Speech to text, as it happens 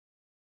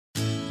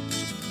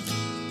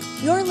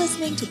You're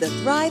listening to the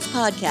Thrive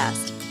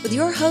Podcast with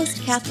your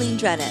host, Kathleen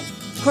Drennan,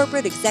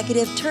 corporate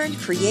executive turned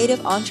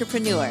creative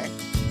entrepreneur.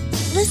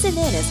 Listen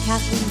in as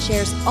Kathleen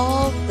shares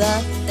all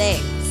the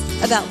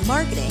things about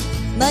marketing,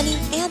 money,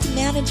 and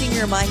managing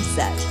your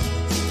mindset.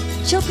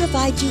 She'll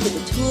provide you with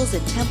the tools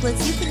and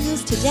templates you can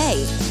use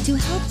today to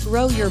help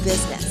grow your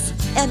business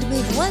and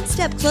move one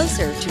step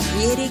closer to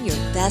creating your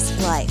best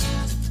life.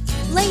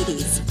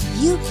 Ladies,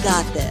 you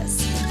got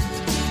this.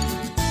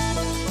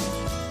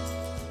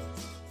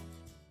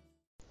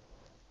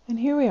 And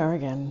here we are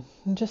again,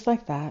 and just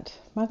like that,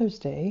 Mother's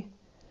Day,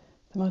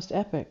 the most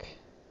epic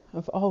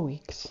of all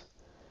weeks,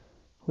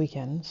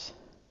 weekends,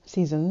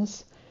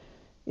 seasons,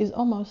 is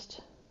almost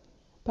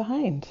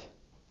behind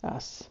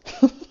us.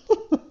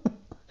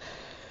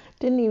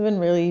 Didn't even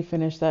really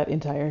finish that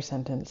entire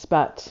sentence,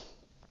 but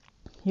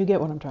you get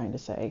what I'm trying to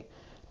say.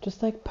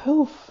 Just like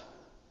poof,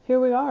 here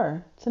we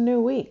are. It's a new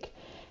week.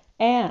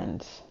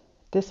 And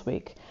this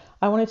week,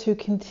 I wanted to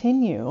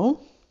continue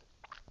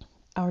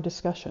our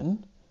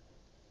discussion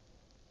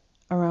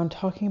around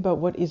talking about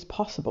what is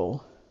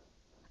possible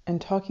and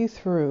talk you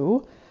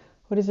through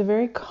what is a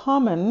very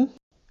common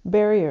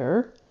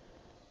barrier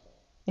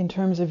in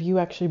terms of you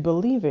actually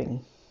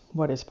believing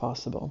what is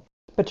possible.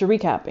 But to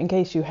recap, in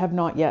case you have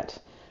not yet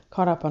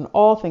caught up on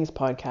All Things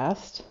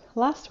Podcast,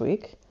 last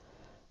week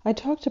I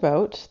talked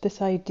about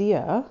this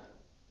idea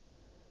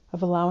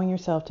of allowing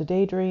yourself to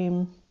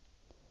daydream,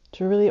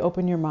 to really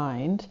open your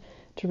mind,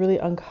 to really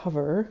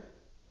uncover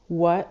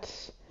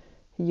what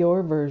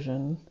your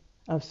version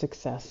of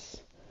success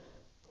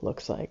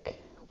looks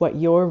like, what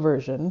your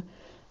version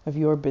of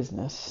your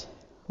business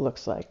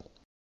looks like.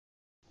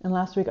 And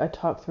last week I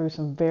talked through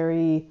some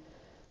very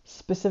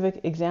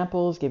specific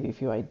examples, gave you a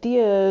few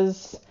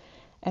ideas,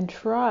 and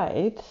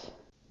tried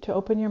to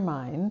open your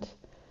mind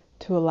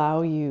to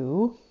allow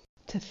you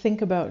to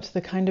think about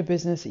the kind of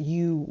business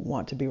you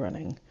want to be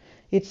running.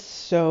 It's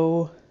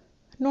so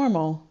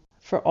normal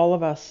for all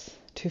of us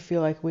to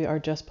feel like we are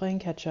just playing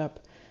catch up,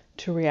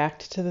 to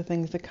react to the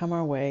things that come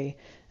our way,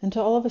 and to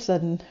all of a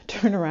sudden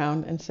turn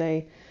around and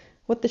say,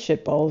 what the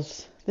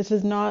shitballs, this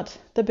is not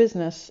the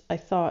business I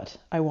thought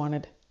I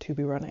wanted to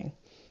be running.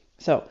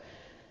 So,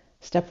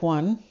 step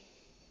one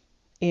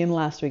in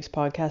last week's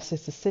podcast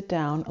is to sit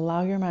down,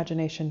 allow your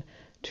imagination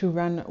to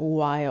run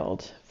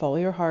wild, follow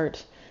your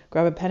heart,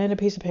 grab a pen and a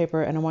piece of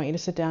paper, and I want you to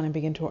sit down and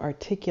begin to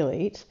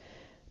articulate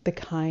the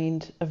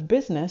kind of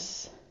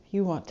business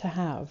you want to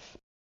have.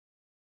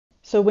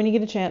 So when you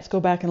get a chance, go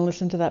back and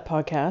listen to that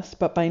podcast,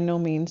 but by no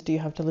means do you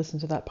have to listen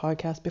to that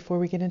podcast before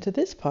we get into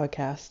this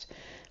podcast,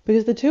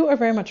 because the two are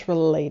very much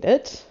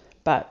related,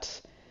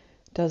 but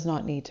does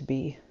not need to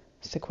be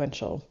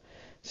sequential.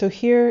 So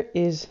here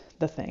is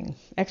the thing.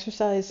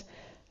 Exercise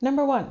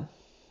number 1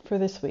 for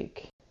this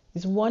week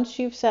is, once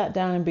you've sat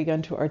down and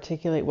begun to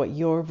articulate what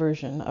your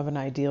version of an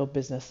ideal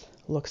business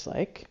looks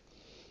like,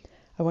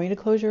 I want you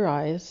to close your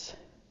eyes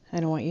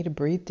and I want you to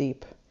breathe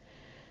deep,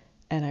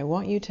 and I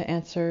want you to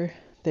answer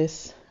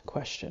this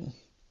question.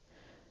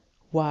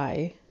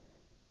 Why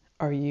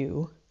are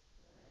you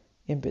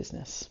in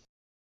business?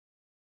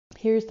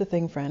 Here's the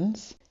thing,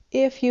 friends.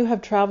 If you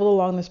have traveled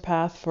along this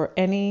path for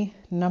any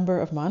number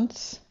of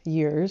months,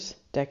 years,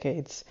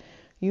 decades,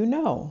 you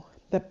know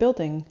that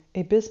building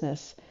a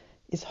business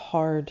is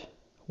hard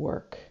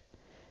work.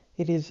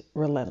 It is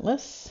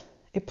relentless.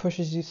 It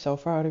pushes you so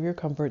far out of your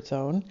comfort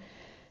zone,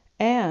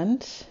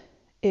 and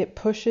it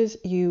pushes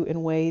you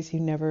in ways you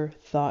never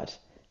thought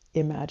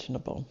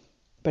imaginable.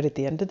 But at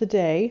the end of the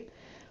day,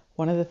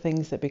 one of the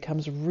things that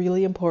becomes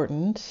really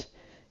important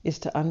is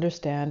to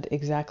understand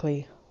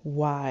exactly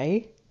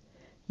why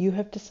you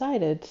have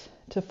decided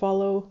to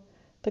follow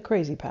the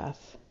crazy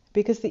path.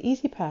 Because the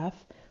easy path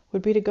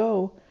would be to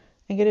go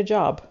and get a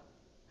job.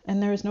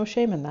 And there is no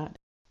shame in that.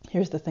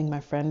 Here's the thing, my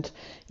friend.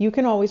 You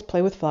can always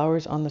play with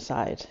flowers on the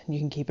side. You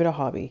can keep it a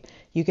hobby.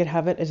 You can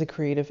have it as a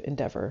creative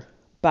endeavor.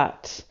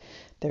 But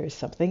there is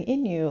something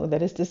in you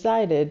that has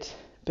decided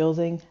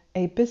building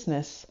a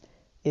business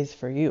is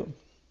for you.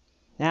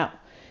 Now,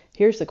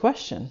 here's the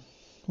question.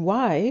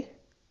 Why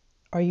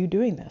are you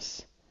doing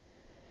this?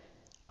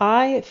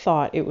 I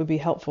thought it would be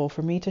helpful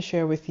for me to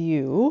share with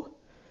you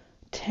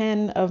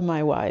 10 of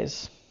my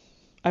whys.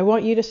 I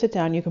want you to sit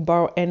down. You can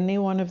borrow any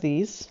one of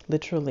these,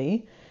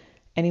 literally,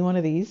 any one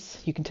of these.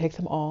 You can take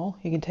them all.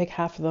 You can take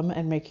half of them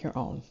and make your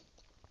own.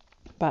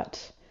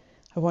 But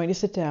I want you to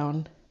sit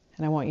down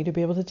and I want you to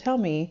be able to tell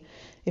me,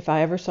 if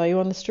I ever saw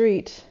you on the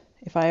street,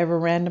 if I ever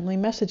randomly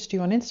messaged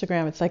you on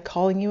Instagram, it's like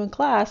calling you in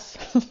class.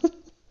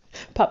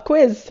 Pop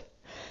quiz.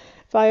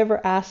 If I ever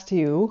asked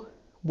you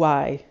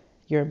why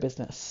you're in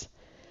business,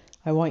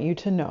 I want you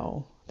to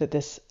know that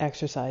this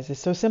exercise is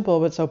so simple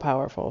but so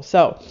powerful.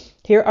 So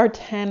here are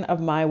 10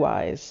 of my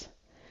whys.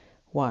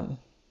 1,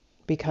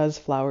 because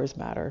flowers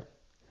matter.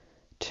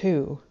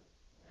 2,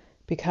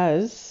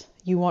 because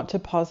you want to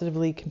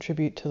positively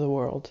contribute to the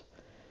world.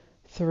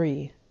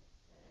 3,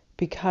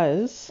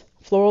 because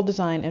floral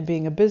design and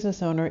being a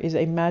business owner is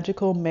a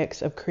magical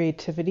mix of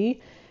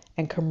creativity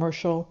and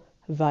commercial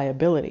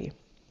viability.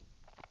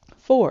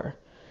 4,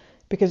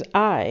 because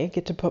I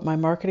get to put my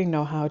marketing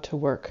know-how to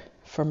work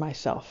for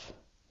myself.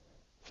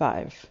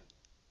 5,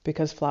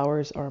 because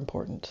flowers are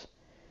important.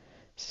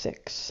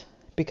 6,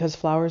 because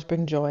flowers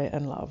bring joy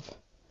and love.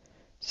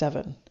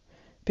 7,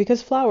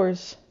 because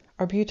flowers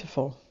are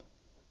beautiful.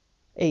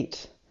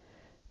 8,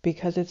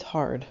 because it's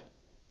hard.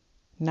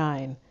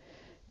 9,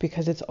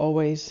 because it's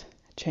always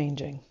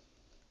changing.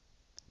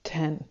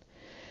 10,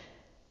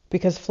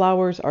 because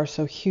flowers are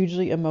so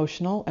hugely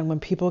emotional, and when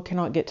people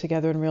cannot get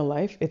together in real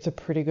life, it's a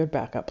pretty good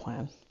backup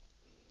plan.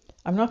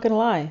 I'm not going to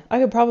lie, I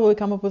could probably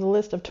come up with a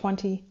list of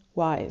 20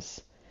 whys,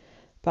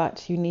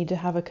 but you need to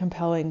have a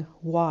compelling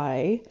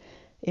why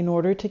in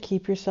order to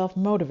keep yourself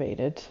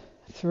motivated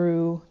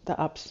through the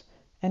ups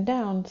and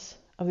downs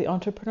of the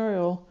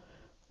entrepreneurial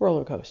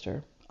roller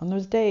coaster. On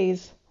those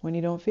days when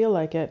you don't feel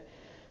like it,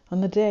 on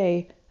the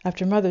day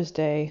after Mother's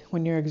Day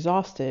when you're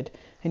exhausted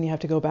and you have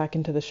to go back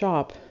into the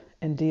shop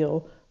and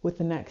deal with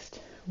the next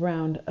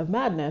round of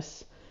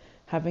madness,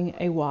 having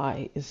a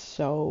why is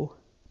so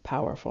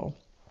powerful.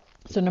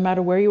 So no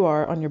matter where you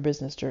are on your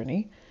business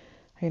journey,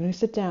 you're going to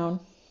sit down,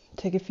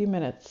 take a few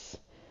minutes,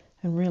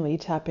 and really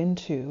tap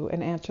into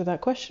and answer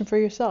that question for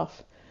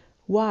yourself.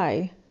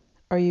 Why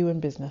are you in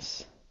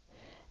business?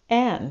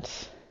 And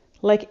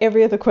like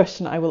every other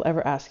question I will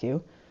ever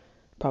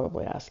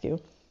probably ask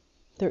you,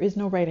 there is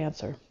no right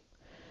answer.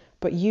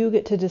 But you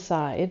get to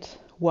decide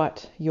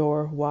what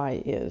your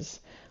why is.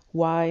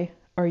 Why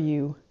are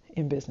you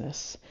in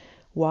business?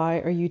 Why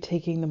are you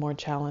taking the more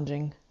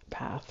challenging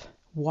path?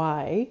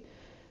 Why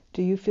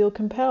do you feel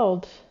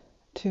compelled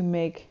to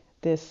make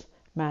this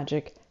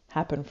magic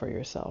happen for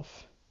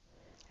yourself?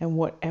 And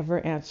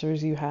whatever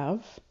answers you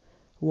have,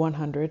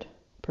 100%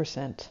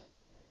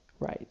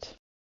 right.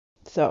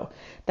 So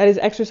that is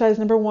exercise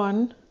number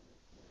 1.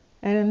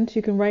 And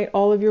you can write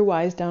all of your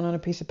whys down on a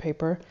piece of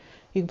paper.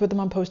 You can put them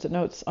on Post-it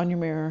notes on your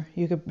mirror.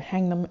 You could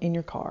hang them in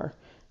your car.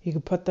 You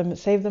could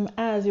save them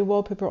as your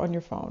wallpaper on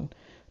your phone.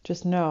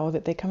 Just know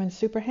that they come in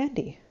super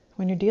handy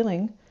when you're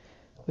dealing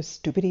with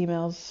stupid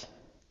emails,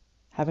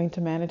 having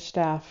to manage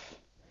staff,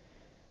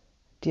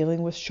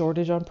 dealing with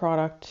shortage on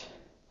product,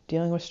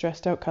 dealing with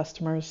stressed out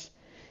customers,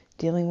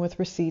 dealing with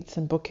receipts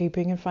and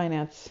bookkeeping and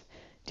finance,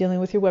 dealing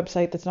with your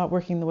website that's not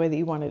working the way that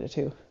you wanted it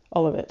to.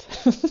 All of it.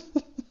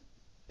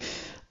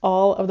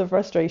 All of the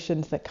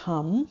frustrations that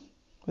come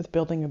with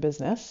building a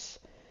business.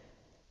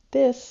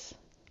 This,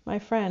 my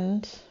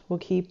friend, will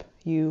keep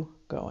you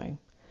going.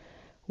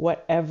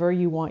 Whatever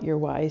you want your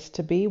whys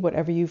to be,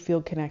 whatever you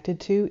feel connected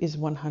to, is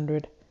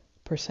 100%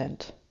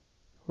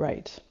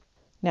 right.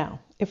 Now,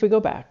 if we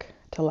go back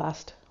to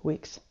last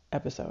week's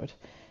episode,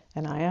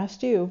 and I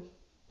asked you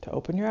to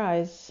open your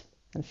eyes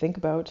and think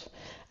about,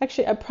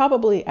 actually, I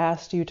probably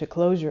asked you to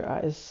close your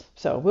eyes.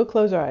 So we'll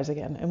close our eyes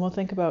again and we'll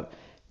think about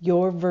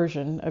your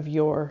version of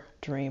your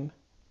dream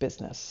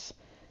business.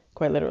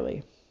 Quite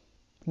literally.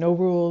 No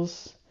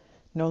rules,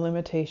 no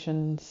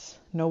limitations,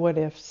 no what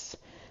ifs.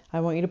 I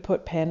want you to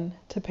put pen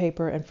to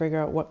paper and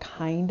figure out what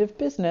kind of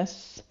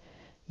business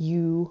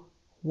you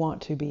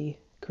want to be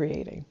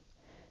creating.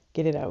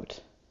 Get it out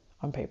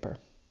on paper.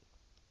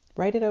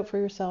 Write it out for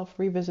yourself,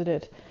 revisit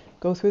it.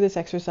 Go through this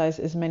exercise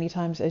as many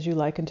times as you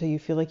like until you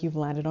feel like you've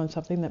landed on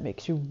something that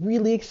makes you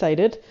really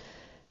excited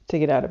to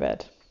get out of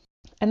bed.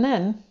 And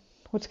then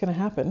what's going to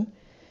happen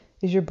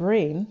is your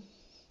brain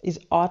is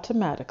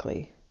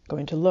automatically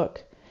going to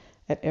look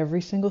at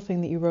every single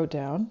thing that you wrote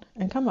down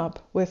and come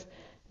up with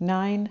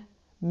 9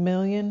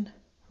 million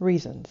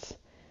reasons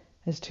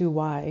as to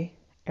why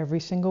every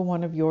single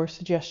one of your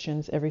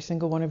suggestions, every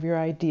single one of your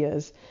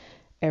ideas,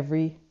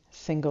 every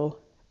single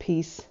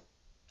piece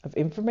of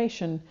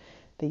information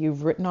that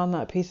you've written on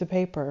that piece of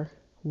paper,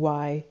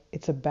 why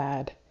it's a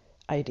bad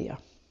idea.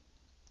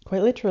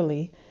 Quite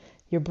literally,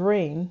 your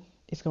brain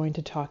is going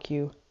to talk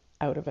you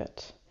out of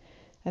it.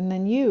 And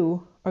then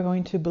you are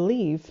going to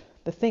believe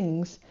the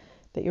things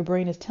that your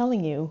brain is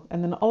telling you.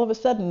 And then all of a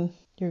sudden,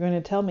 you're going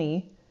to tell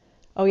me,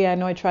 oh yeah, I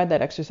know I tried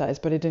that exercise,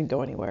 but it didn't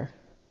go anywhere.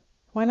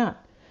 Why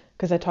not?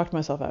 Because I talked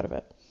myself out of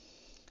it.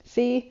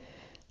 See,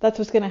 that's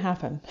what's going to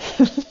happen.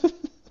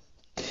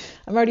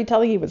 I'm already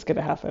telling you what's going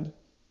to happen.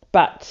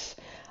 But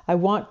I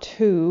want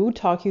to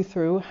talk you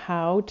through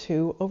how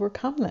to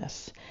overcome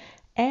this.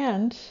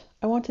 And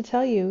I want to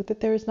tell you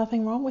that there is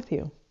nothing wrong with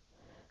you.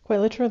 Quite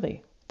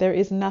literally, there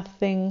is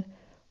nothing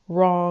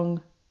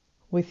wrong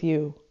with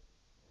you.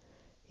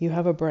 You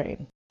have a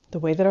brain. The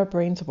way that our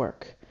brains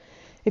work.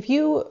 If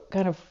you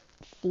kind of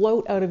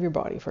float out of your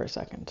body for a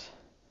second,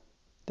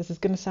 this is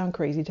going to sound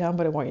crazy town,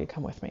 but I want you to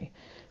come with me,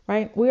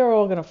 right? We are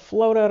all going to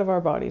float out of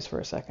our bodies for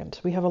a second.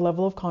 We have a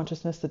level of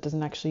consciousness that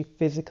doesn't actually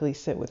physically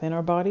sit within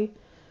our body.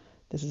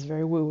 This is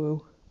very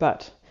woo-woo,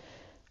 but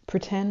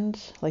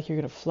pretend like you're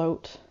going to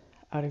float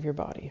out of your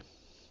body.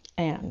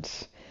 And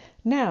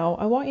now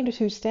I want you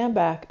to stand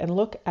back and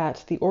look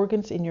at the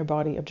organs in your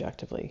body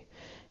objectively.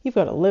 You've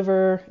got a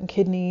liver and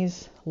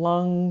kidneys,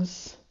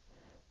 lungs,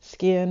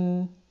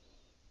 skin,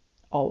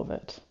 all of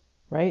it,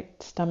 right?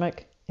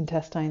 Stomach,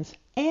 intestines,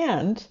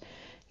 and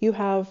you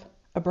have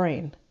a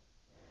brain.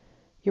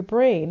 Your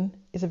brain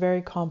is a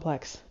very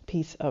complex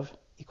piece of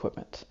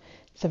equipment.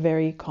 It's a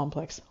very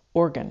complex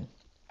organ.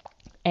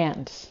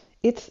 And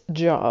its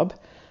job,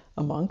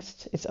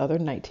 amongst its other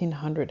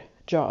 1900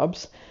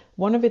 jobs,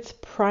 one of its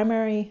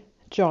primary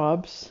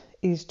jobs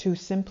is to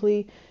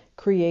simply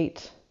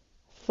create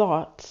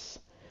thoughts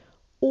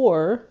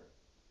or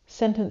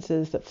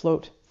sentences that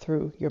float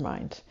through your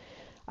mind.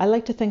 I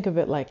like to think of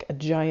it like a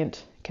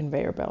giant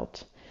conveyor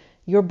belt.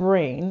 Your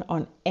brain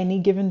on any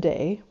given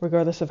day,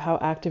 regardless of how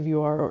active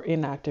you are or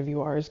inactive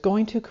you are, is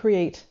going to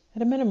create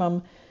at a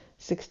minimum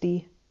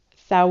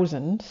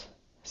 60,000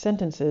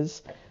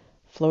 sentences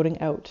floating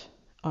out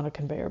on a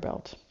conveyor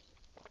belt.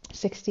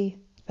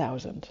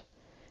 60,000.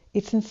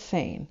 It's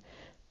insane.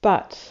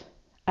 But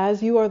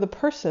as you are the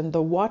person,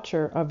 the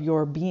watcher of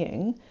your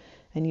being,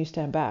 and you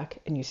stand back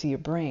and you see your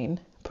brain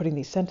putting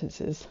these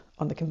sentences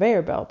on the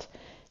conveyor belt,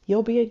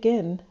 you'll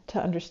begin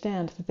to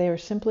understand that they are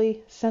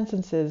simply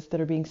sentences that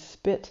are being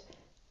spit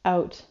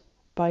out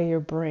by your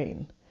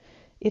brain.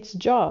 Its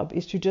job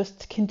is to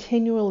just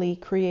continually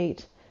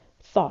create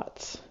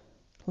thoughts,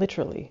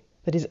 literally.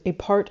 That is, a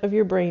part of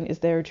your brain is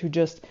there to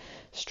just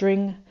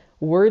string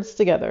words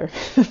together,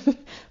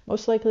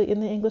 most likely in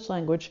the English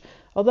language.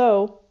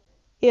 Although,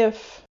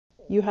 if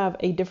you have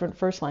a different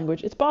first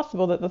language, it's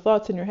possible that the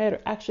thoughts in your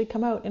head actually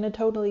come out in a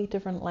totally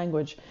different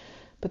language,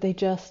 but they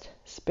just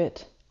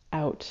spit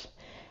out.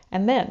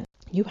 And then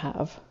you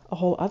have a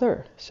whole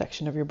other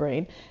section of your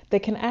brain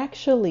that can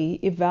actually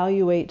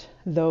evaluate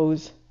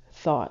those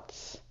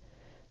thoughts.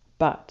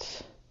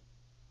 But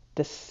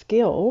the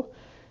skill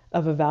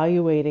of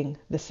evaluating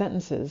the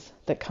sentences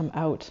that come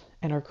out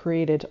and are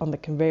created on the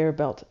conveyor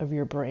belt of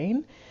your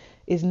brain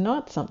is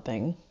not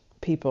something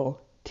people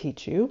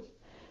teach you,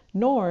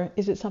 nor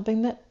is it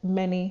something that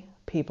many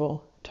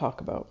people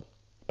talk about.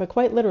 But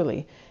quite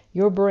literally,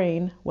 your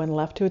brain, when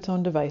left to its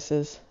own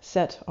devices,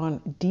 set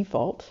on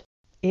default,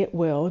 it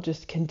will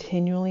just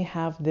continually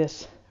have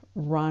this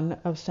run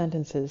of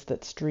sentences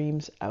that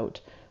streams out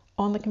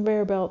on the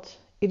conveyor belt.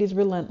 It is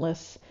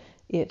relentless.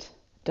 It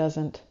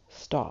doesn't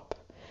stop.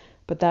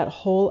 But that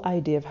whole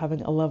idea of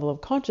having a level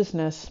of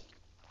consciousness,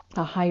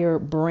 a higher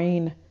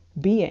brain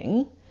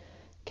being,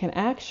 can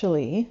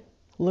actually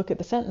look at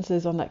the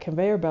sentences on that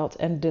conveyor belt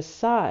and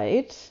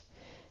decide,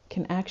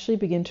 can actually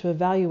begin to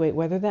evaluate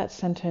whether that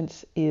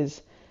sentence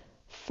is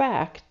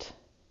fact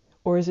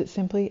or is it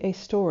simply a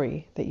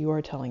story that you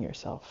are telling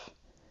yourself.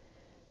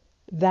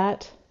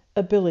 That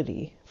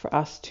ability for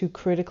us to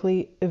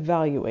critically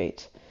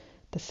evaluate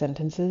the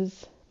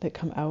sentences that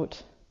come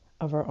out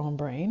of our own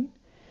brain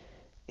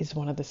is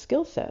one of the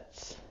skill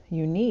sets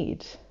you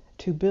need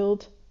to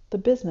build the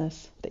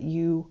business that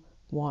you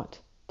want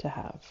to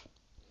have.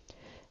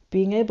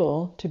 Being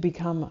able to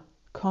become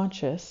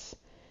conscious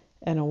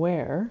and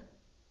aware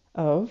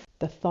of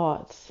the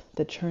thoughts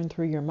that churn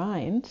through your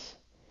mind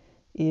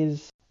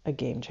is a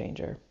game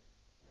changer.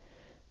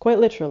 Quite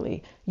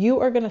literally, you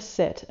are going to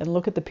sit and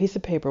look at the piece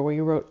of paper where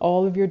you wrote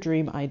all of your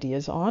dream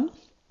ideas on.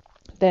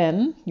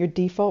 Then your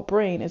default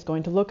brain is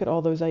going to look at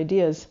all those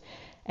ideas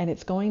and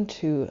it's going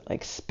to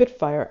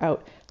spitfire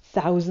out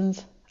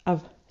thousands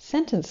of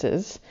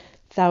sentences,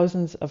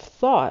 thousands of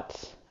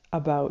thoughts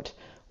about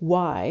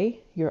why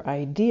your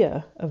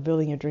idea of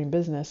building a dream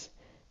business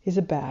is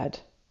a bad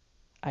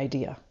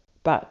idea.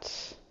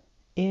 But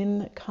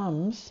in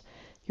comes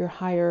your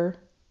higher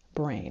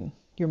brain,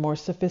 your more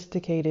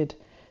sophisticated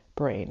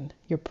brain,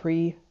 your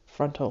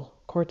prefrontal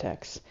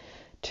cortex,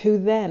 to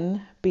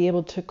then be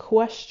able to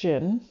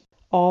question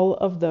all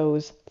of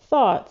those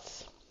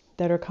thoughts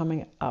that are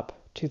coming up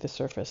to the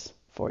surface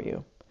for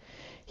you.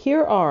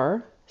 Here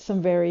are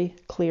some very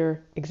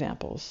clear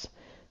examples.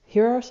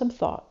 Here are some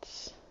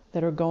thoughts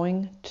that are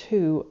going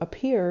to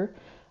appear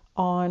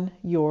on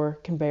your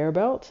conveyor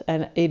belt,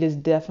 and it is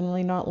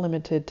definitely not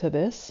limited to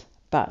this,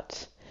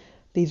 but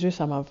these are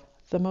some of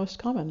the most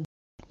common.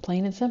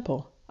 Plain and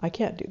simple. I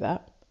can't do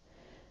that.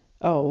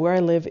 Oh, where I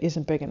live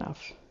isn't big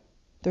enough.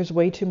 There's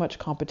way too much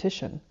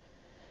competition.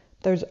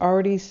 There's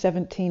already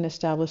 17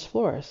 established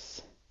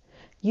florists.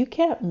 You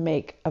can't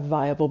make a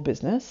viable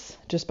business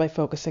just by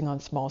focusing on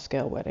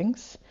small-scale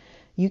weddings.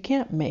 You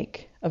can't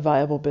make a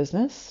viable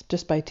business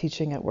just by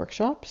teaching at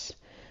workshops.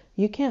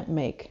 You can't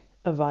make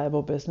a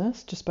viable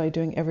business just by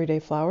doing everyday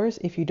flowers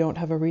if you don't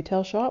have a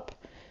retail shop.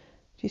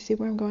 Do you see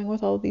where I'm going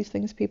with all of these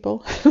things,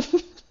 people?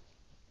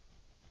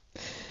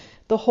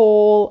 The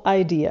whole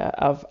idea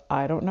of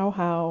I don't know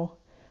how,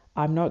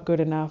 I'm not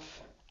good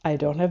enough, I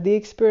don't have the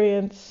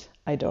experience,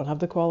 I don't have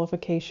the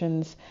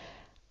qualifications,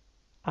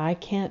 I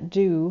can't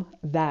do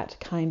that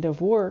kind of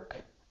work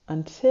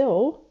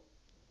until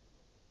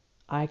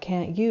I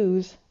can't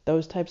use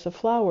those types of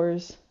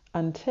flowers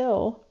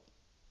until,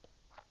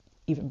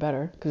 even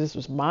better, because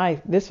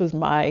this was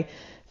my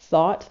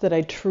thought that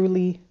I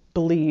truly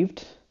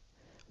believed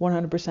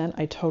 100%.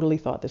 I totally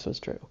thought this was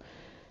true.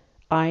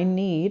 I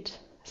need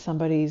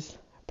somebody's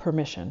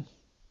permission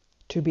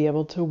to be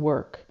able to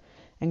work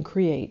and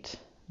create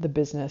the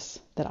business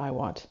that I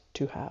want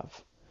to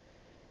have.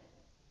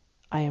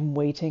 I am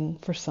waiting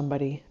for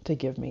somebody to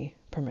give me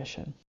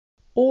permission.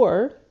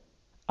 Or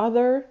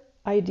other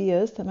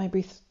ideas that might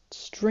be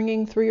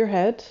stringing through your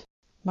head,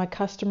 my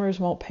customers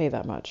won't pay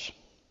that much.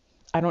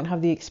 I don't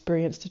have the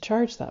experience to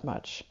charge that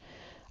much.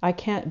 I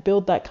can't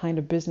build that kind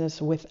of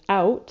business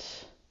without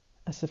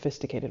a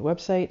sophisticated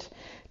website,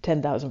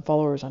 10,000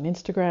 followers on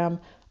Instagram,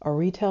 a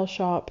retail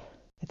shop,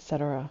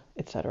 etc.,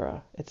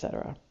 etc.,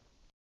 etc.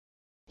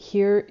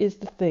 Here is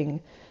the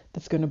thing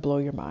that's going to blow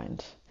your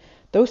mind.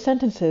 Those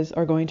sentences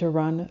are going to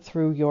run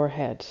through your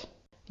head.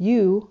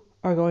 You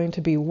are going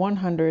to be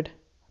 100%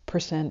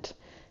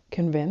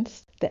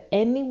 convinced that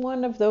any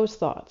one of those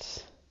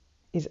thoughts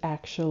is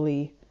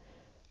actually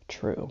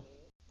true.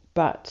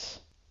 But,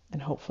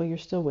 and hopefully you're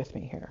still with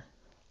me here,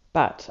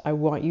 but I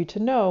want you to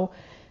know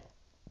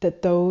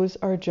that those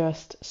are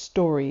just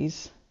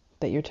stories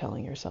that you're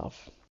telling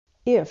yourself.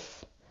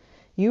 If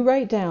you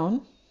write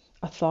down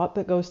a thought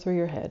that goes through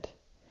your head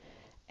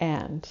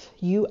and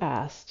you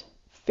asked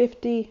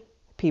 50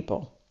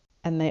 people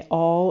and they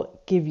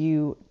all give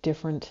you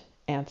different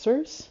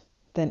answers,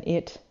 then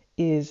it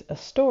is a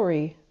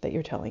story that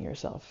you're telling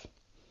yourself.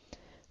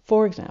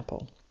 For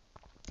example,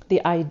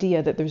 the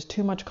idea that there's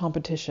too much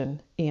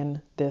competition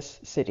in this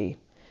city.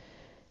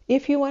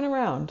 If you went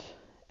around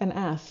and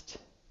asked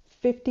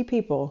 50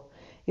 people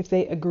if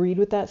they agreed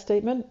with that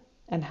statement,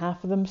 and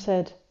half of them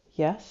said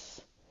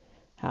yes,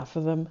 half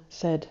of them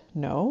said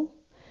no,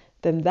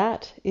 then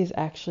that is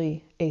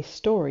actually a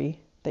story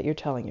that you're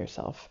telling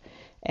yourself,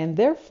 and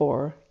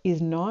therefore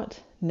is not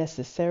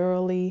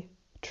necessarily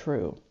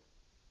true.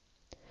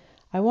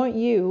 I want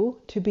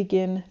you to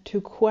begin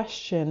to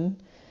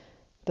question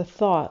the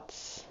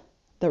thoughts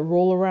that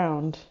roll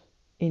around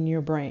in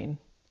your brain.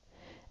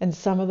 And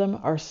some of them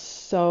are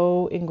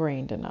so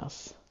ingrained in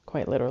us,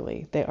 quite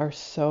literally. They are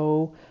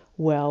so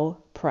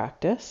well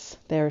practiced.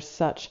 They are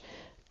such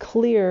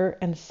clear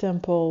and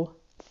simple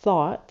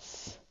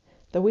thoughts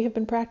that we have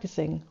been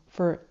practicing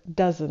for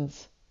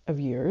dozens of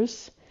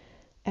years,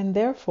 and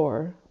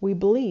therefore we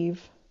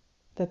believe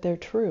that they're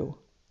true.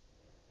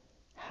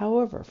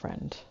 However,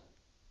 friend,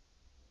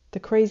 the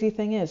crazy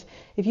thing is,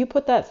 if you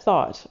put that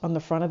thought on the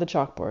front of the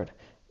chalkboard,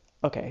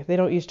 okay, they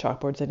don't use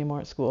chalkboards anymore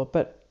at school,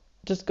 but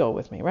just go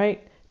with me,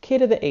 right?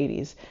 Kid of the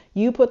 80s,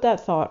 you put that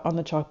thought on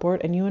the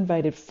chalkboard and you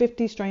invited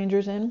 50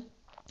 strangers in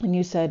and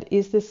you said,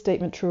 is this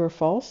statement true or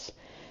false?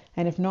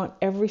 And if not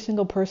every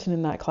single person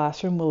in that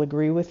classroom will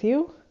agree with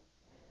you,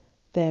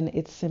 then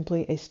it's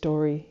simply a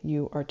story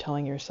you are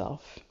telling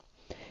yourself.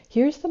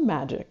 Here's the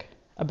magic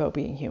about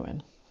being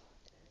human.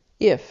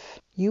 If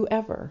you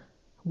ever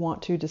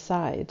want to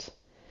decide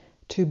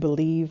to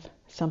believe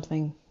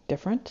something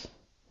different,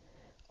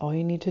 all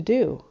you need to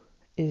do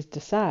is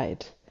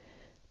decide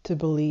to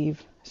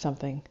believe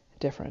something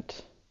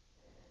different.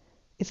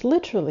 It's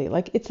literally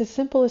it's as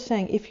simple as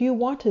saying, if you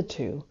wanted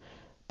to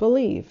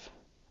believe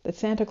that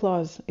Santa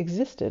Claus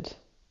existed,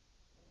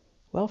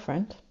 well,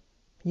 friend,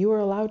 you are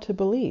allowed to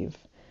believe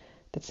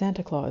that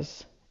Santa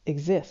Claus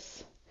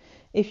exists.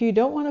 If you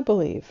don't want to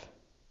believe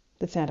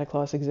that Santa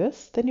Claus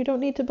exists, then you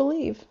don't need to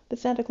believe that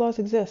Santa Claus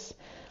exists.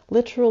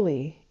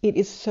 Literally, it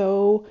is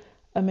so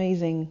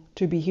amazing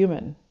to be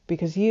human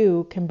because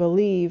you can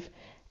believe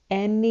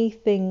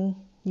anything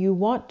you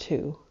want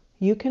to.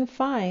 You can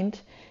find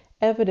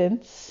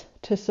evidence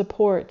to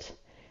support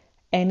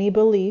any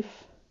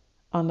belief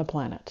on the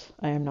planet.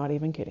 I am not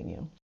even kidding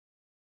you.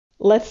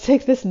 Let's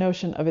take this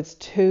notion of it's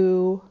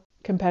too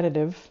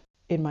competitive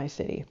in my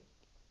city.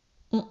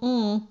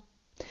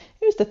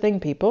 Here's the thing,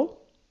 people.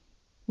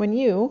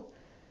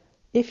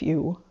 If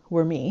you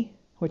were me,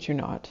 which you're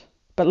not,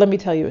 but let me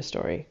tell you a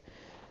story.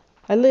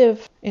 I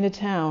live in a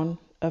town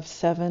of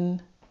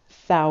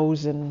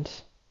 7,000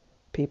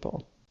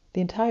 people.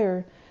 The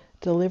entire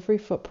delivery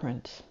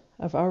footprint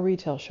of our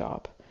retail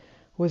shop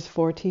was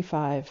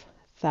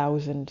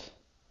 45,000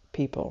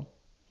 people.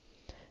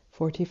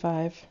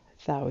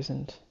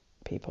 45,000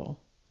 people.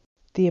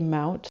 The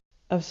amount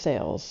of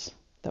sales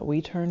that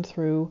we turned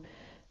through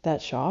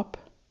that shop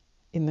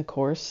in the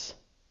course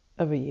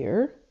of a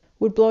year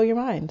would blow your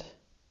mind.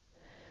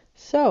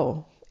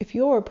 So, if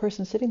you're a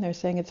person sitting there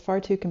saying it's far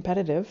too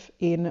competitive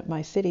in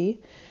my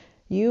city,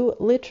 you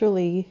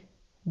literally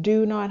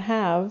do not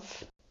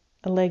have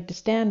a leg to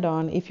stand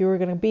on if you were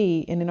going to be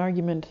in an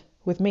argument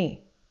with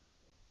me.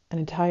 An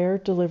entire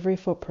delivery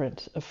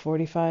footprint of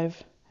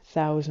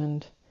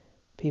 45,000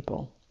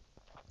 people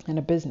and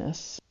a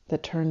business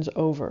that turns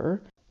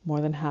over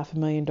more than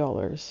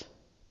 $500,000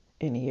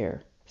 in a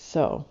year.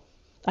 So,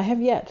 I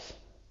have yet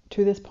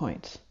to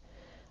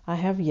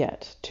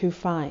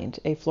find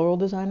a floral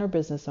designer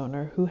business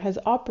owner who has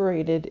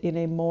operated in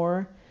a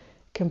more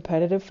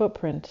competitive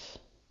footprint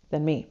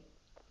than me.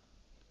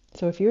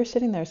 So if you're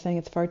sitting there saying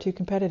it's far too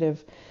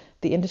competitive,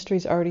 the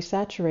industry's already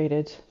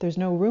saturated, there's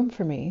no room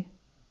for me,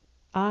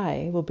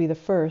 I will be the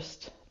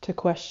first to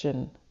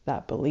question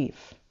that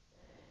belief.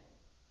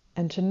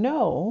 And to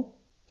know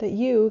that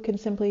you can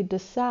simply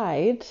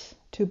decide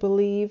to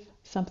believe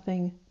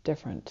something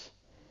different.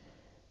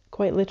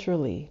 Quite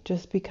literally,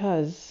 just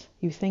because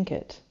you think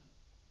it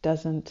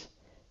doesn't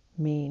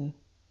mean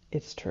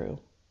it's true.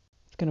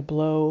 It's going to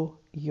blow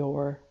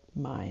your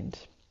mind.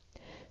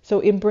 So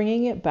in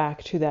bringing it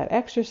back to that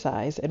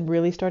exercise and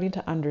really starting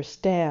to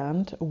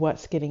understand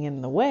what's getting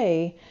in the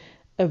way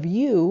of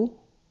you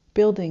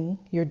building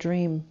your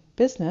dream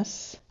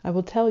business, I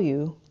will tell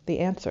you the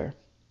answer.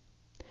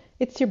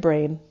 It's your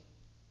brain.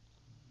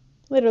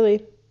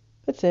 Literally,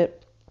 that's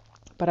it.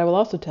 But I will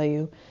also tell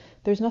you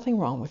there's nothing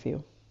wrong with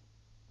you,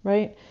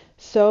 right?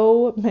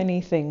 So many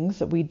things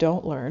that we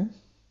don't learn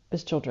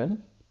as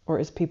children or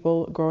as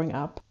people growing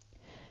up.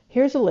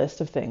 Here's a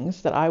list of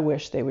things that I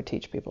wish they would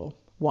teach people.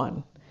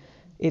 1,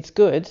 it's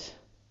good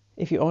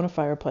if you own a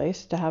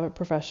fireplace to have it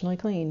professionally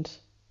cleaned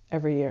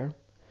every year.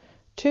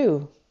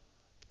 2,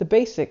 the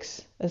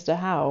basics as to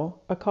how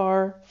a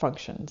car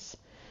functions.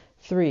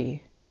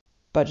 3,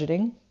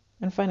 budgeting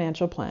and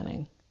financial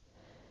planning.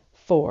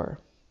 4,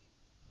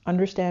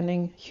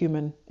 understanding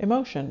human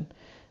emotion.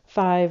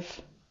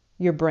 5,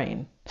 your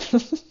brain.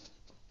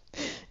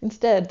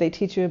 Instead, they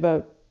teach you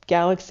about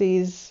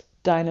galaxies,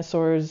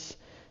 dinosaurs,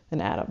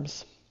 and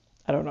atoms.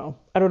 I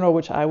don't know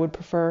which I would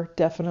prefer.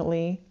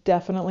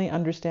 Definitely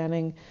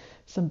understanding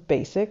some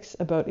basics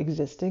about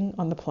existing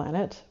on the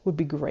planet would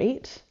be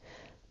great.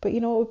 But you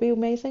know what would be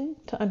amazing?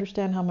 To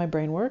understand how my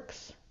brain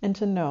works and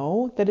to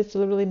know that it's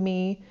literally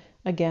me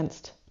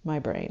against my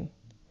brain.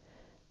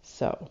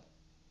 So,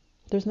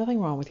 there's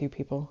nothing wrong with you,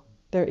 people.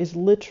 There is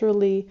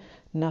literally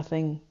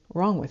nothing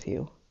wrong with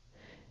you.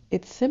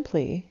 It's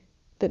simply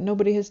that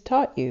nobody has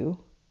taught you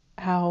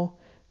how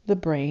the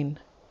brain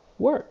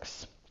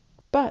works.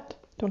 But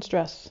don't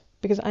stress,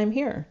 because I'm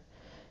here.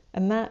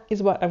 And that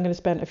is what I'm going to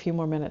spend a few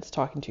more minutes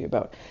talking to you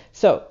about.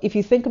 So if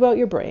you think about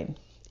your brain,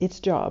 its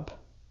job,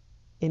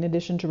 in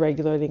addition to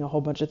regulating a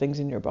whole bunch of things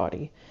in your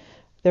body,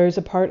 there is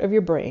a part of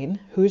your brain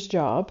whose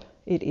job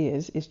it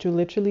is to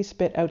literally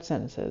spit out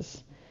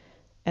sentences.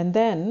 And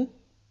then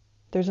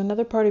there's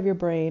another part of your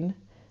brain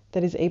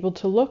that is able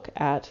to look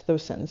at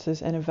those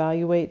sentences and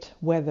evaluate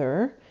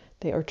whether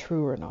they are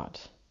true or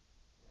not.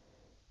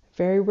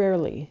 Very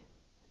rarely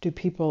do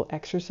people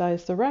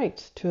exercise the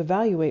right to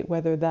evaluate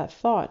whether that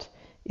thought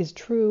is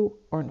true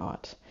or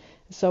not.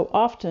 So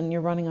often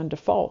you're running on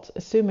default,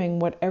 assuming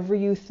whatever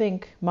you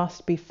think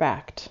must be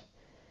fact.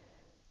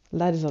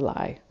 That is a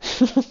lie.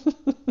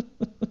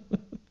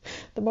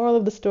 The moral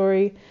of the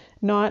story,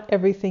 not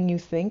everything you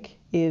think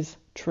is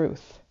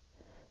truth.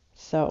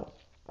 So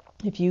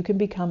if you can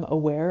become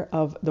aware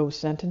of those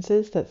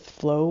sentences that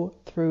flow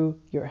through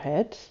your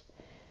head,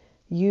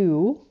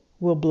 you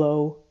will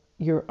blow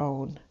your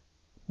own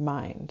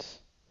mind.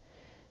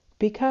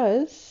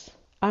 Because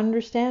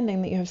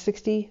understanding that you have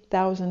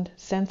 60,000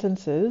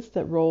 sentences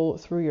that roll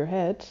through your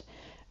head,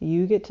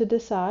 you get to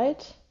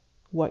decide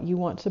what you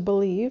want to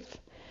believe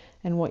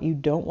and what you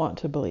don't want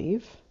to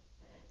believe.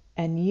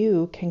 And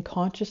you can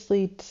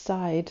consciously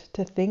decide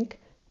to think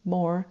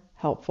more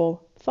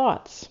helpful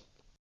thoughts.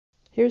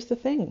 Here's the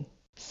thing.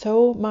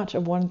 So much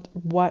of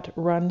what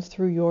runs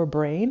through your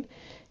brain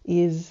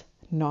is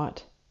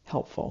not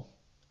helpful.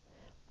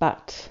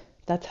 But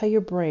that's how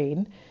your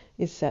brain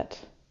is set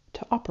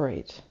to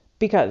operate.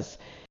 Because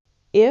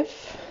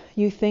if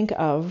you think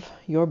of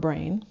your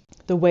brain,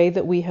 the way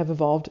that we have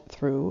evolved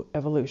through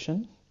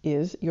evolution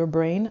is your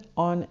brain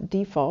on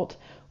default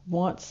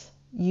wants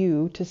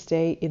you to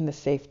stay in the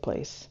safe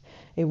place.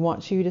 It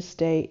wants you to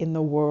stay in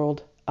the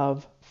world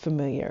of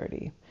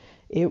familiarity.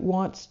 It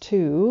wants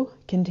to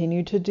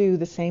continue to do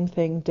the same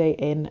thing day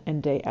in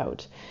and day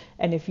out.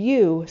 And if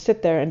you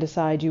sit there and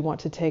decide you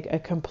want to take a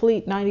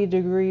complete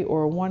 90-degree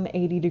or a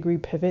 180-degree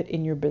pivot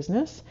in your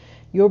business,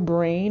 your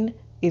brain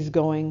is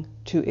going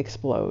to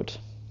explode.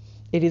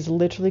 It is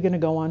literally going to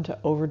go on to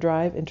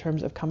overdrive in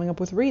terms of coming up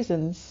with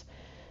reasons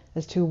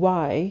as to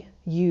why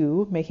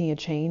you making a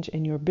change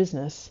in your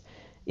business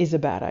is a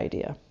bad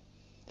idea.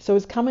 So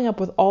it's coming up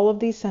with all of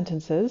these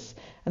sentences,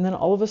 and then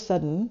all of a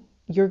sudden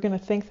you're going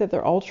to think that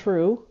they're all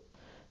true,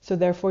 so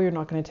therefore you're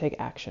not going to take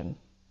action.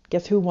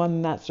 Guess who won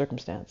in that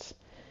circumstance?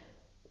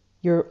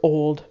 Your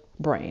old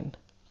brain.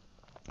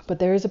 But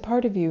there is a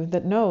part of you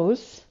that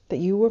knows that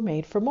you were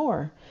made for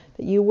more,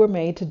 that you were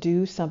made to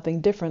do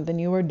something different than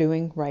you are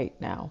doing right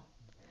now.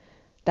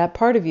 That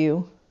part of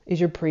you is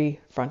your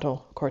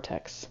prefrontal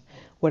cortex.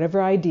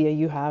 Whatever idea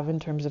you have in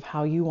terms of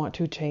how you want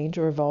to change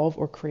or evolve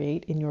or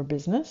create in your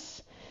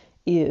business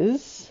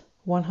is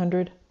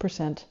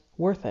 100%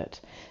 worth it.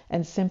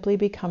 And simply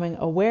becoming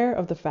aware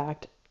of the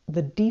fact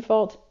the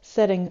default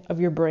setting of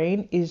your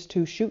brain is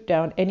to shoot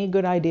down any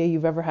good idea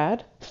you've ever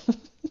had,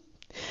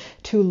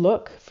 to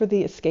look for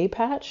the escape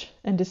hatch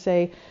and to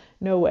say,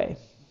 no way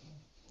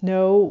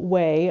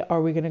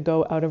are we going to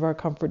go out of our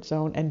comfort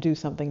zone and do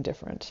something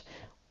different.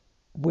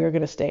 We're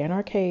going to stay in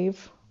our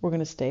cave. We're going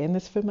to stay in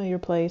this familiar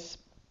place.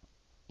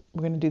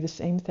 We're going to do the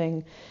same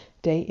thing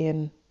day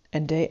in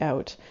and day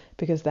out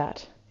because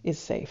that is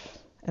safe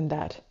and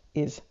that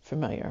is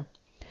familiar.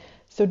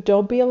 So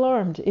don't be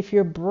alarmed if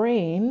your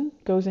brain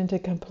goes into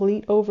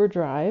complete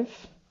overdrive,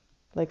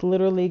 like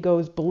literally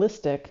goes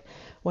ballistic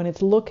when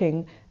it's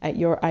looking at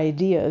your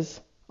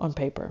ideas on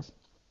paper.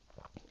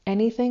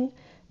 Anything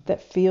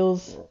that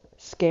feels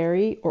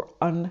scary or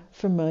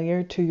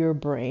unfamiliar to your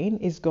brain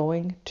is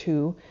going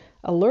to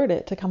alert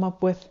it to come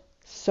up with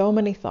so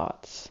many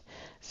thoughts,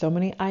 so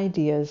many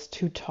ideas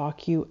to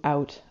talk you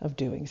out of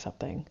doing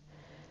something.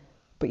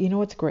 But you know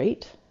what's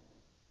great?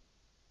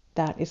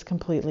 That is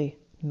completely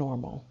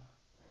normal.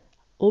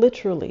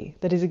 Literally,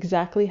 that is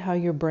exactly how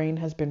your brain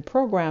has been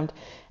programmed.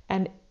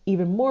 And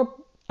even more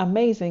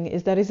amazing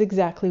is that is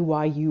exactly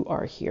why you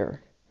are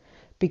here.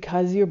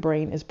 Because your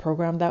brain is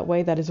programmed that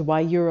way, that is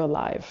why you're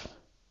alive.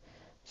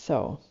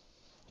 So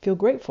feel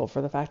grateful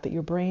for the fact that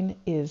your brain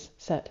is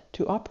set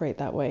to operate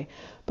that way.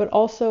 But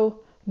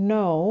also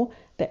know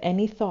that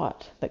any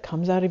thought that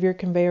comes out of your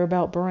conveyor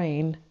belt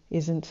brain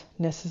isn't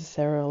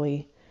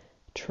necessarily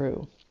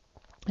true.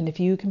 And if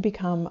you can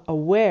become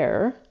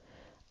aware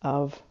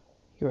of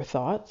your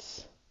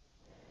thoughts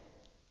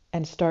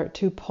and start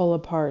to pull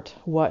apart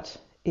what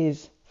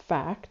is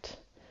fact,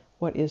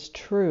 what is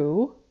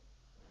true,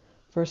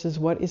 versus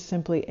what is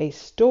simply a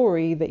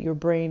story that your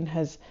brain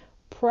has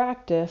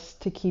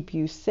practiced to keep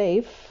you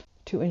safe,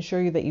 to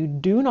ensure that you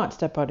do not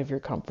step out of your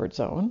comfort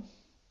zone.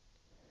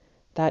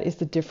 That is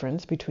the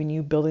difference between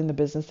you building the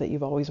business that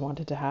you've always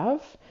wanted to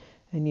have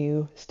and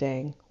you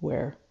staying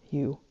where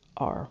you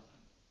are.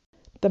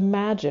 The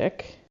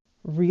magic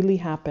really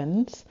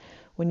happens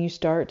when you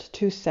start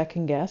to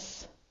second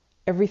guess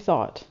every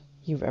thought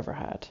you've ever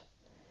had.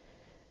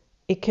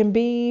 It can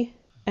be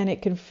and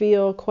it can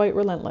feel quite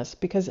relentless,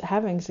 because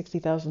having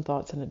 60,000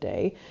 thoughts in a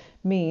day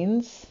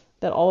means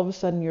that all of a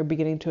sudden you're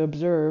beginning to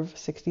observe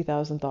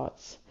 60,000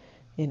 thoughts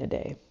in a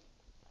day.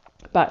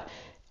 But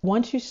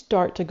once you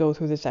start to go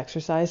through this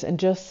exercise and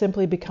just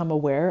simply become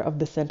aware of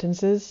the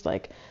sentences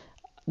like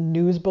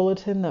news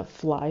bulletin that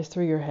flies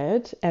through your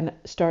head, and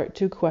start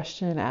to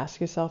question and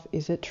ask yourself,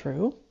 is it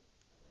true?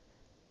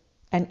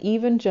 And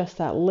even just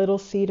that little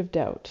seed of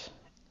doubt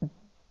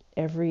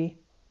every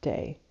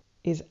day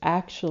is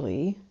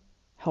actually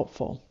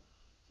helpful.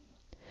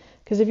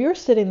 Because if you're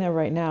sitting there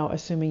right now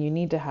assuming you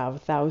need to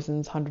have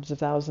thousands, hundreds of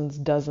thousands,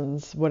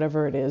 dozens,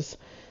 whatever it is,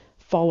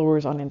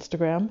 followers on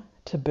Instagram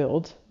to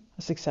build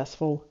a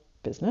successful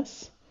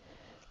business,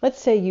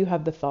 let's say you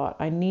have the thought,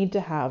 I need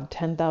to have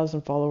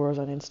 10,000 followers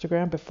on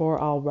Instagram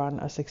before I'll run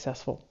a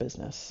successful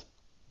business.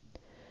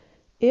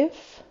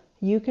 If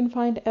you can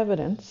find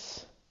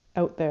evidence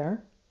out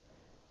there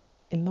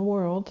in the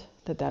world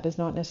that that is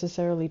not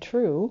necessarily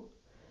true,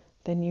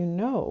 then you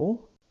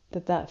know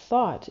that that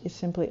thought is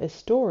simply a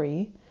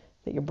story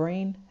that your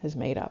brain has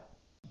made up.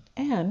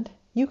 And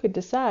you could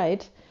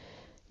decide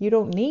you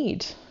don't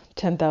need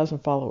 10,000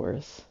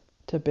 followers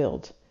to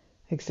build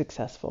a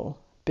successful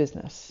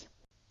business.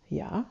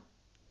 Yeah.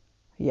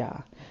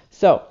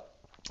 So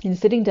in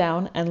sitting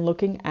down and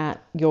looking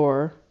at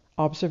your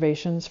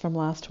observations from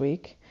last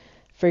week,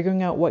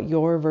 figuring out what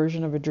your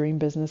version of a dream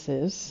business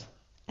is,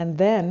 and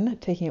then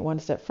taking it one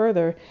step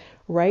further,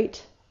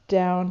 write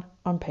down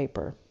on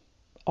paper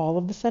all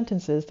of the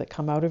sentences that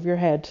come out of your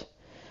head,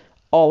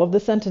 all of the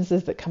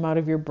sentences that come out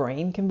of your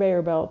brain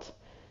conveyor belt.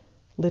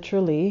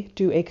 Literally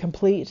do a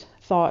complete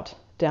thought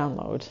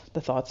download,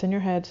 the thoughts in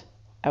your head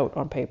out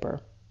on paper.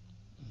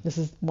 This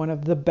is one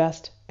of the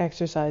best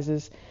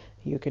exercises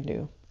you can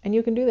do. And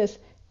you can do this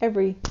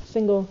every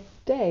single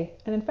day.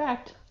 And in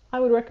fact, I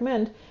would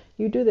recommend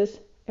you do this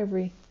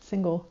every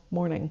single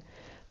morning.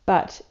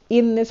 But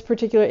in this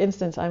particular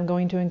instance, I'm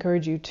going to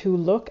encourage you to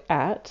look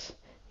at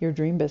your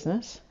dream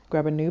business,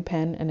 grab a new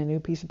pen and a new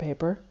piece of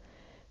paper,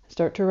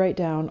 start to write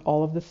down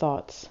all of the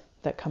thoughts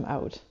that come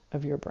out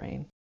of your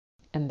brain.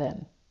 And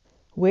then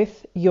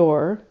with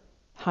your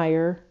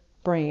higher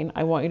brain,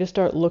 I want you to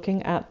start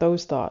looking at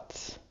those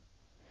thoughts.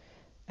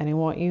 And I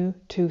want you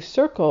to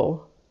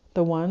circle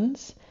the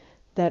ones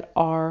that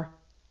are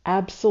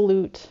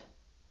absolute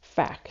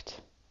fact.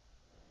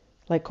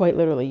 Like quite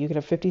literally, you could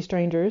have 50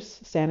 strangers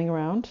standing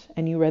around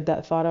and you read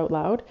that thought out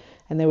loud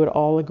and they would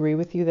all agree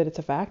with you that it's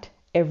a fact,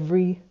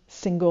 every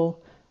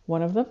single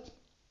one of them.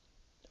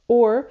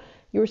 Or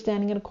you were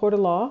standing in a court of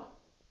law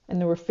and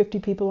there were 50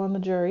 people on the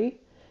jury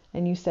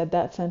and you said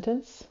that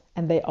sentence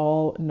and they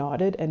all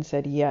nodded and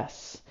said,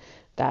 yes,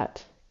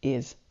 that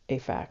is a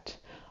fact.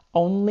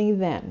 Only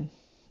then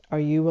are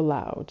you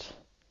allowed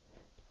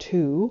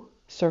to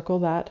circle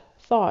that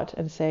thought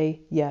and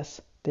say,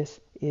 yes, this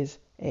is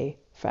a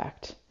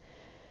fact.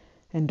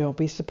 And don't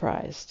be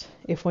surprised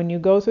if when you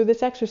go through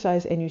this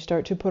exercise and you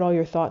start to put all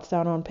your thoughts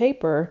down on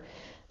paper,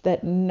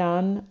 that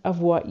none of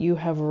what you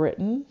have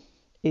written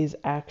is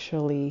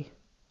actually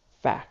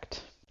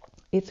fact.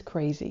 It's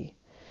crazy.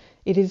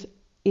 It is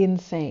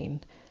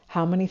insane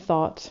how many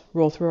thoughts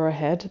roll through our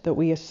head that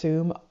we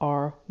assume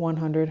are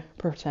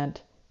 100%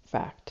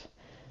 fact.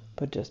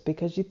 But just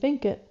because you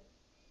think it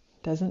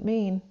doesn't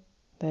mean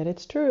that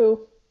it's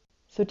true.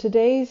 So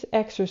today's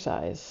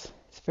exercise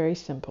is very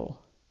simple,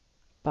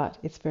 but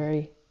it's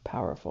very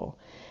powerful.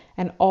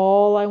 And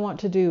all I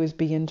want to do is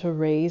begin to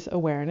raise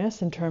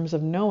awareness in terms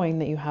of knowing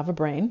that you have a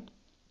brain.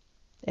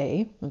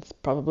 A, that's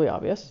probably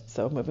obvious,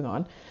 so moving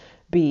on.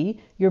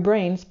 B, your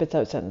brain spits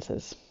out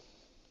sentences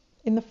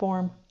in the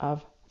form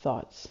of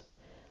thoughts.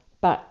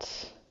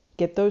 But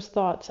get those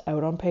thoughts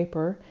out on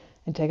paper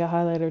and take a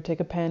highlighter, take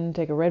a pen,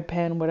 take a red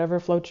pen, whatever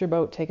floats your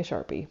boat, take a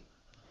Sharpie.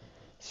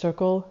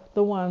 Circle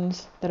the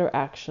ones that are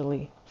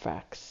actually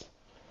facts.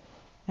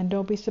 And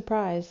don't be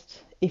surprised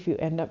if you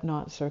end up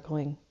not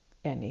circling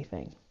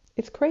anything.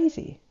 It's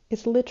crazy.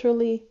 It's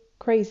literally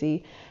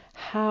crazy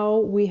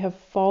how we have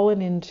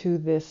fallen into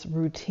this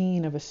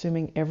routine of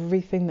assuming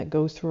everything that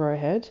goes through our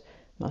head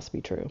must be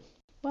true.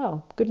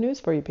 Well, good news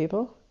for you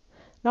people.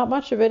 Not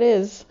much of it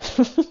is.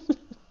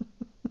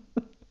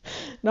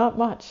 Not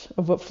much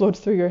of what floats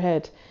through your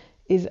head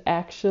is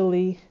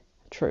actually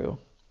true.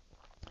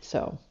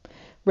 So,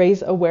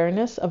 raise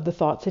awareness of the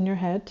thoughts in your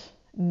head.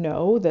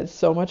 Know that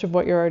so much of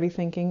what you're already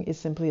thinking is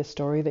simply a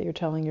story that you're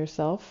telling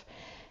yourself.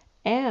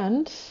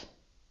 And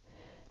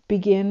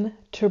begin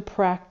to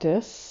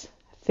practice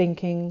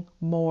thinking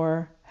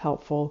more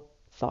helpful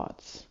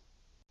thoughts.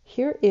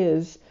 Here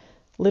is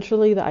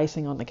literally the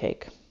icing on the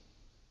cake.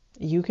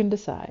 You can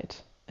decide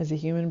as a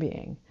human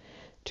being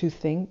to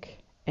think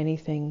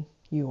anything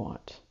you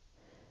want.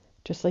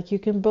 Just like you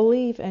can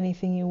believe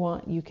anything you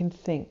want, you can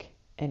think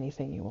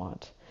anything you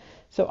want.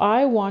 So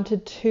I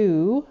wanted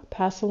to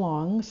pass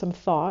along some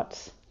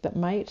thoughts that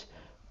might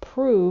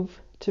prove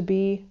to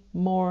be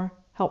more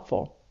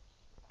helpful.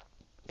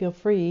 Feel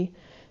free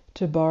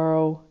to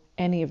borrow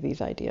any of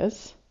these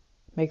ideas,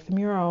 make them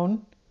your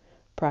own,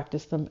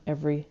 practice them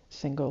every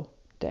single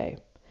day.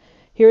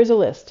 Here is a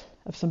list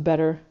of some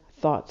better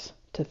thoughts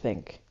to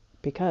think,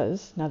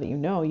 because now that you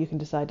know you can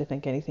decide to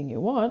think anything you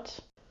want,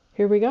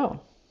 here we go.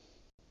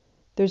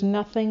 There's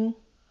nothing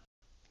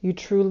you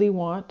truly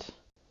want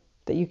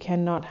that you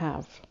cannot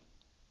have.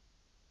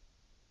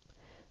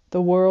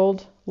 The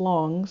world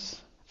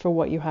longs for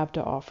what you have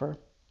to offer.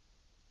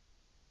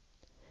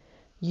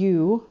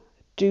 You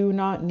do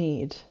not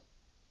need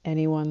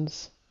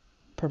anyone's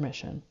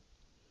permission.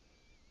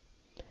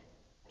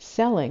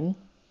 Selling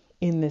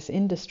in this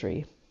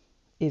industry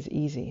is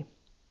easy.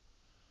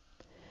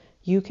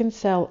 You can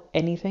sell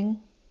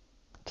anything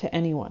to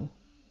anyone.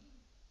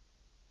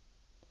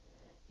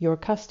 Your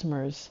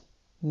customers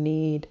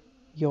need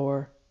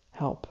your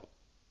help.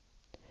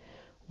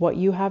 What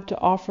you have to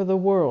offer the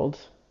world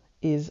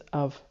is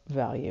of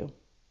value.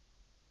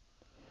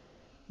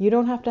 You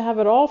don't have to have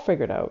it all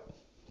figured out,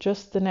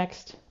 just the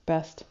next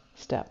best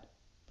step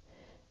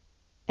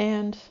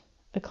and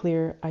a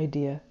clear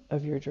idea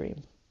of your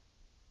dream.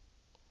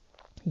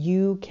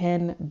 You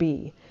can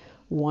be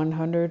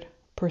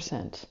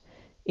 100%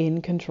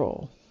 in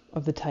control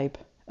of the type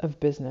of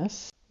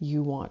business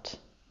you want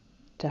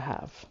to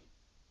have.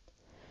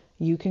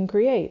 You can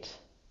create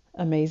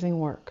amazing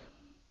work.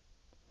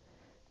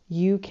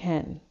 You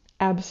can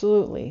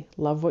absolutely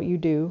love what you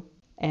do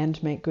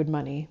and make good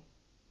money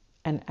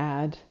and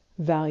add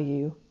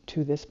value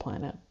to this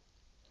planet.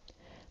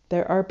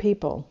 There are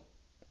people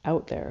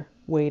out there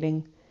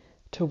waiting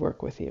to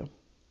work with you.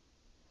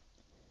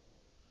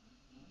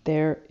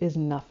 There is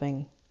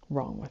nothing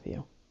wrong with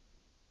you.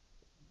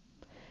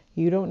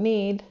 You don't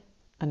need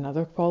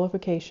another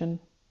qualification,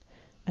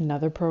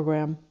 another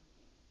program,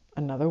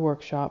 another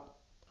workshop,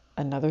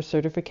 another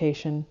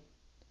certification.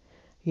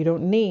 You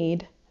don't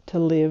need to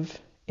live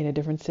in a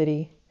different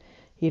city.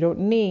 You don't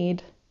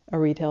need a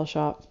retail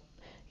shop.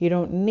 You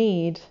don't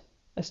need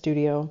a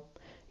studio.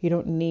 You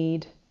don't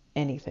need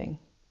anything.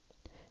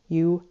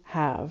 You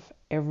have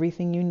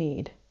everything you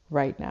need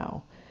right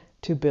now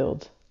to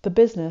build the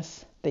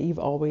business that you've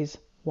always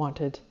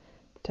wanted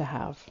to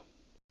have.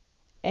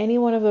 Any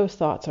one of those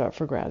thoughts are up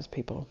for grabs,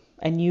 people,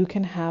 and you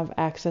can have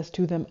access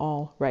to them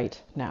all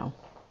right now.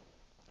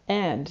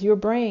 And your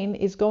brain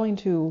is going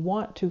to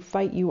want to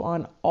fight you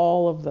on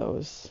all of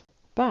those.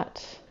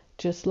 But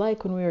just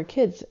like when we were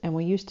kids and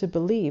we used to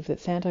believe that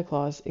Santa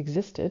Claus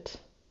existed,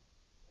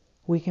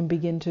 we can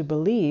begin to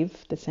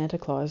believe that Santa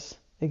Claus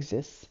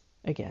exists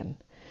again.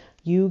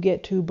 You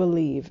get to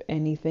believe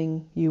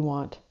anything you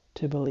want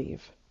to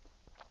believe.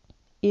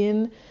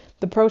 In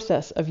the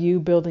process of you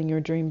building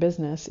your dream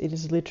business, it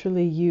is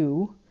literally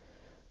you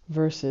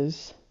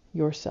versus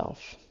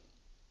yourself.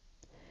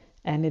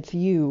 And it's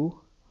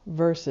you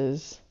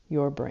versus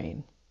your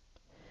brain.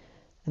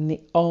 And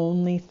the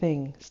only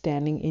thing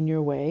standing in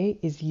your way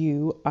is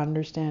you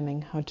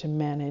understanding how to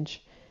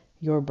manage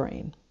your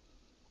brain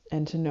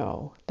and to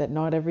know that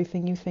not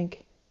everything you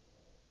think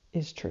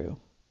is true.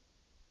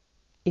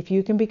 If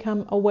you can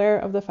become aware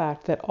of the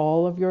fact that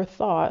all of your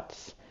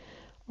thoughts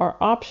are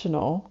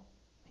optional,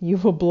 you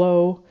will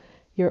blow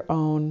your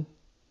own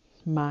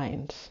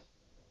mind.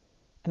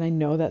 And I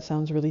know that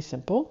sounds really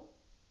simple,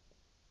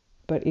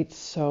 but it's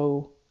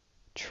so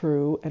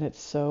true and it's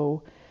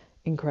so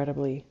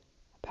incredibly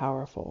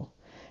powerful.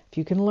 If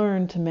you can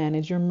learn to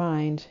manage your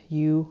mind,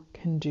 you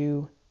can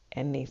do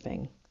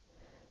anything,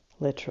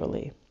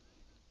 literally.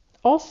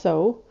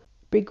 Also,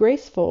 be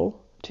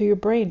graceful to your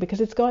brain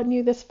because it's gotten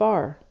you this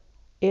far.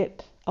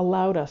 It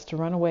allowed us to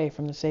run away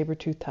from the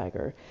saber-toothed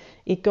tiger.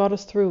 It got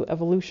us through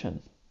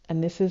evolution.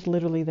 And this is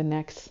literally the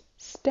next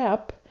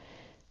step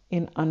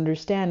in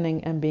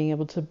understanding and being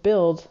able to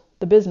build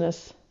the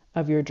business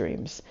of your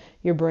dreams.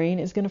 Your brain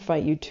is going to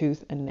fight you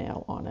tooth and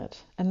nail on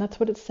it. And that's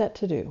what it's set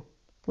to do.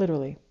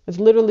 Literally. It's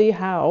literally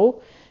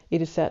how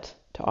it is set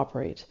to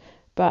operate.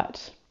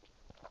 But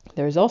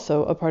There is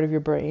also a part of your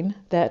brain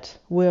that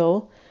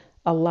will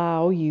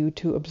allow you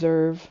to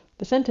observe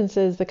the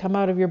sentences that come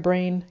out of your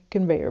brain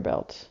conveyor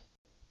belt.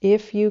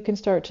 If you can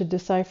start to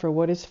decipher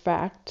what is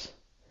fact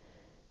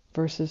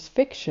versus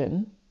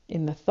fiction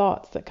in the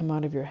thoughts that come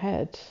out of your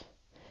head,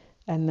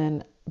 and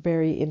then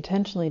very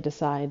intentionally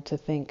decide to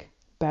think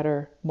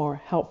better, more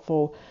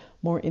helpful,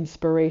 more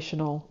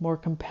inspirational, more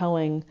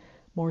compelling,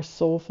 more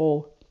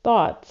soulful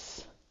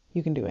thoughts,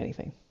 you can do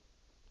anything.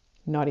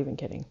 Not even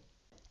kidding.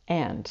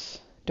 And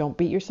don't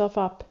beat yourself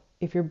up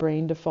if your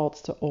brain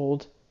defaults to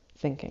old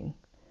thinking.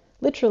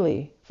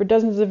 Literally, for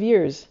dozens of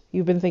years,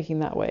 you've been thinking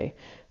that way.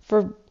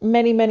 For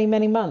many, many,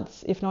 many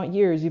months, if not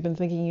years, you've been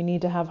thinking you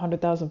need to have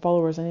 100,000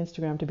 followers on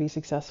Instagram to be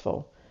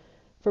successful.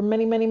 For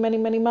many, many, many,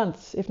 many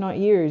months, if not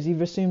years,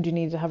 you've assumed you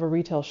need to have a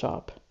retail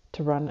shop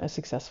to run a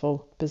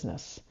successful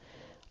business.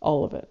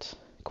 All of it.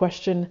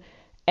 Question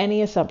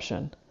any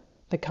assumption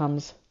that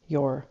comes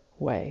your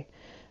way.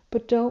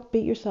 But don't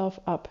beat yourself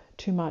up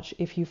too much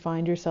if you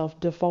find yourself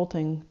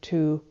defaulting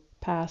to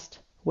past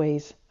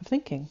ways of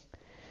thinking.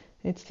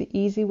 It's the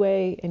easy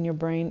way, and your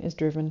brain is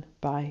driven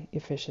by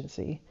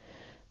efficiency.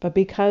 But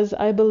because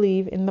I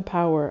believe in the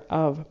power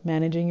of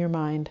managing your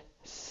mind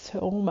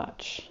so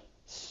much,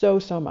 so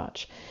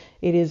much,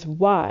 it is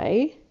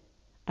why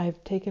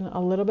I've taken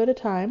a little bit of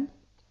time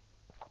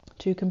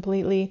to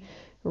completely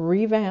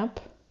revamp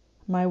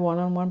my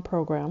one-on-one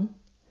program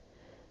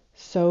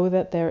so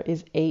that there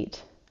is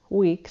 8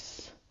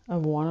 weeks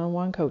of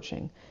one-on-one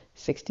coaching,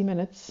 60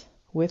 minutes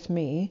with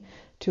me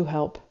to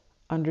help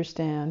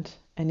understand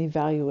and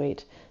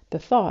evaluate the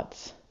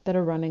thoughts that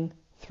are running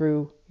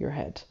through your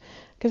head.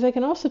 Because I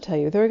can also tell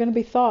you there are going to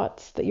be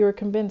thoughts that you're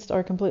convinced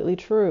are completely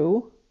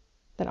true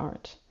that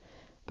aren't.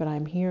 But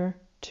I'm here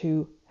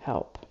to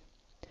help.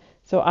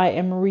 So I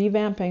am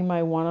revamping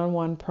my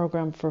one-on-one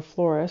program for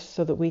florists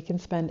so that we can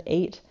spend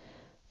 8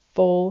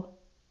 full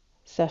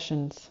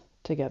sessions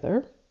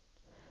together.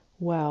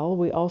 Well,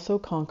 we also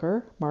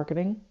conquer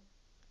marketing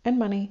and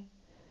money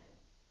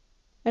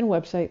and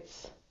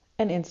websites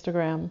and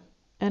Instagram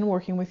and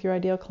working with your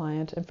ideal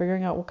client and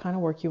figuring out what kind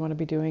of work you want to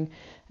be doing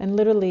and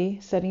literally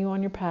setting you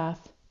on your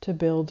path to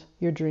build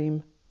your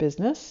dream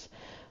business.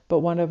 But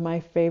one of my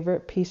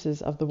favorite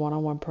pieces of the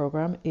one-on-one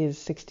program is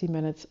 60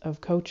 minutes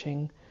of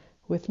coaching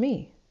with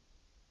me.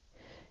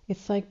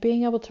 It's like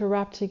being able to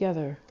wrap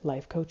together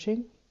life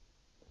coaching,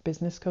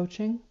 business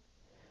coaching,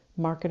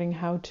 marketing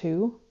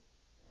how-to,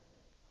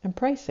 and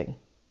pricing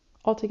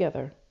all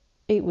together.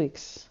 8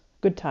 weeks.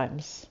 Good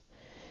times.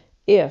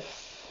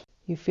 If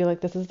you feel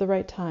like this is the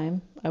right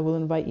time, I will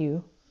invite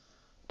you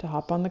to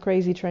hop on the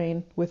crazy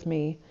train with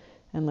me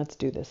and let's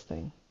do this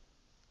thing.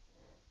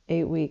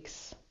 8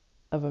 weeks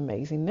of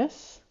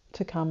amazingness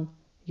to come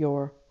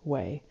your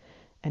way,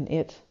 and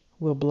it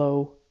will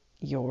blow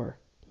your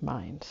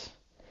mind.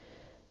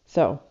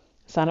 So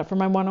sign up for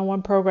my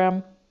one-on-one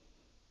program.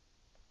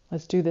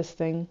 Let's do this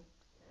thing.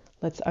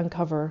 Let's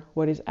uncover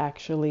what is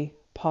actually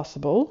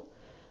possible,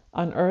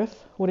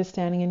 unearth what is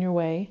standing in your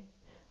way,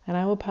 and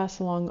I will pass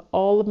along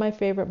all of my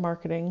favorite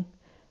marketing,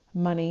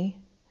 money,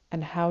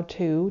 and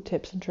how-to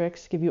tips and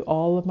tricks, give you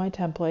all of my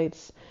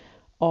templates,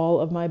 all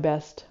of my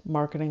best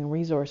marketing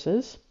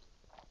resources,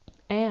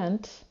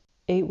 and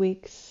 8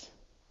 weeks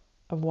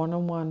of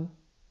one-on-one,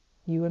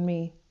 you and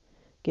me,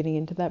 getting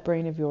into that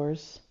brain of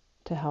yours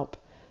to help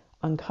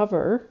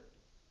uncover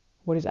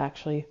what is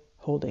actually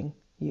holding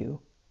you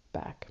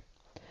back.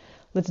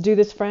 Let's do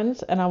this,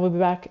 friends, and I will be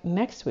back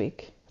next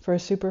week for a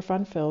super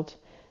fun-filled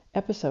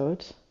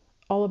episode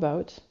all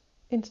about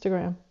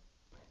Instagram.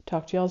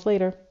 Talk to y'all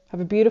later. Have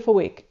a beautiful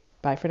week.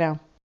 Bye for now.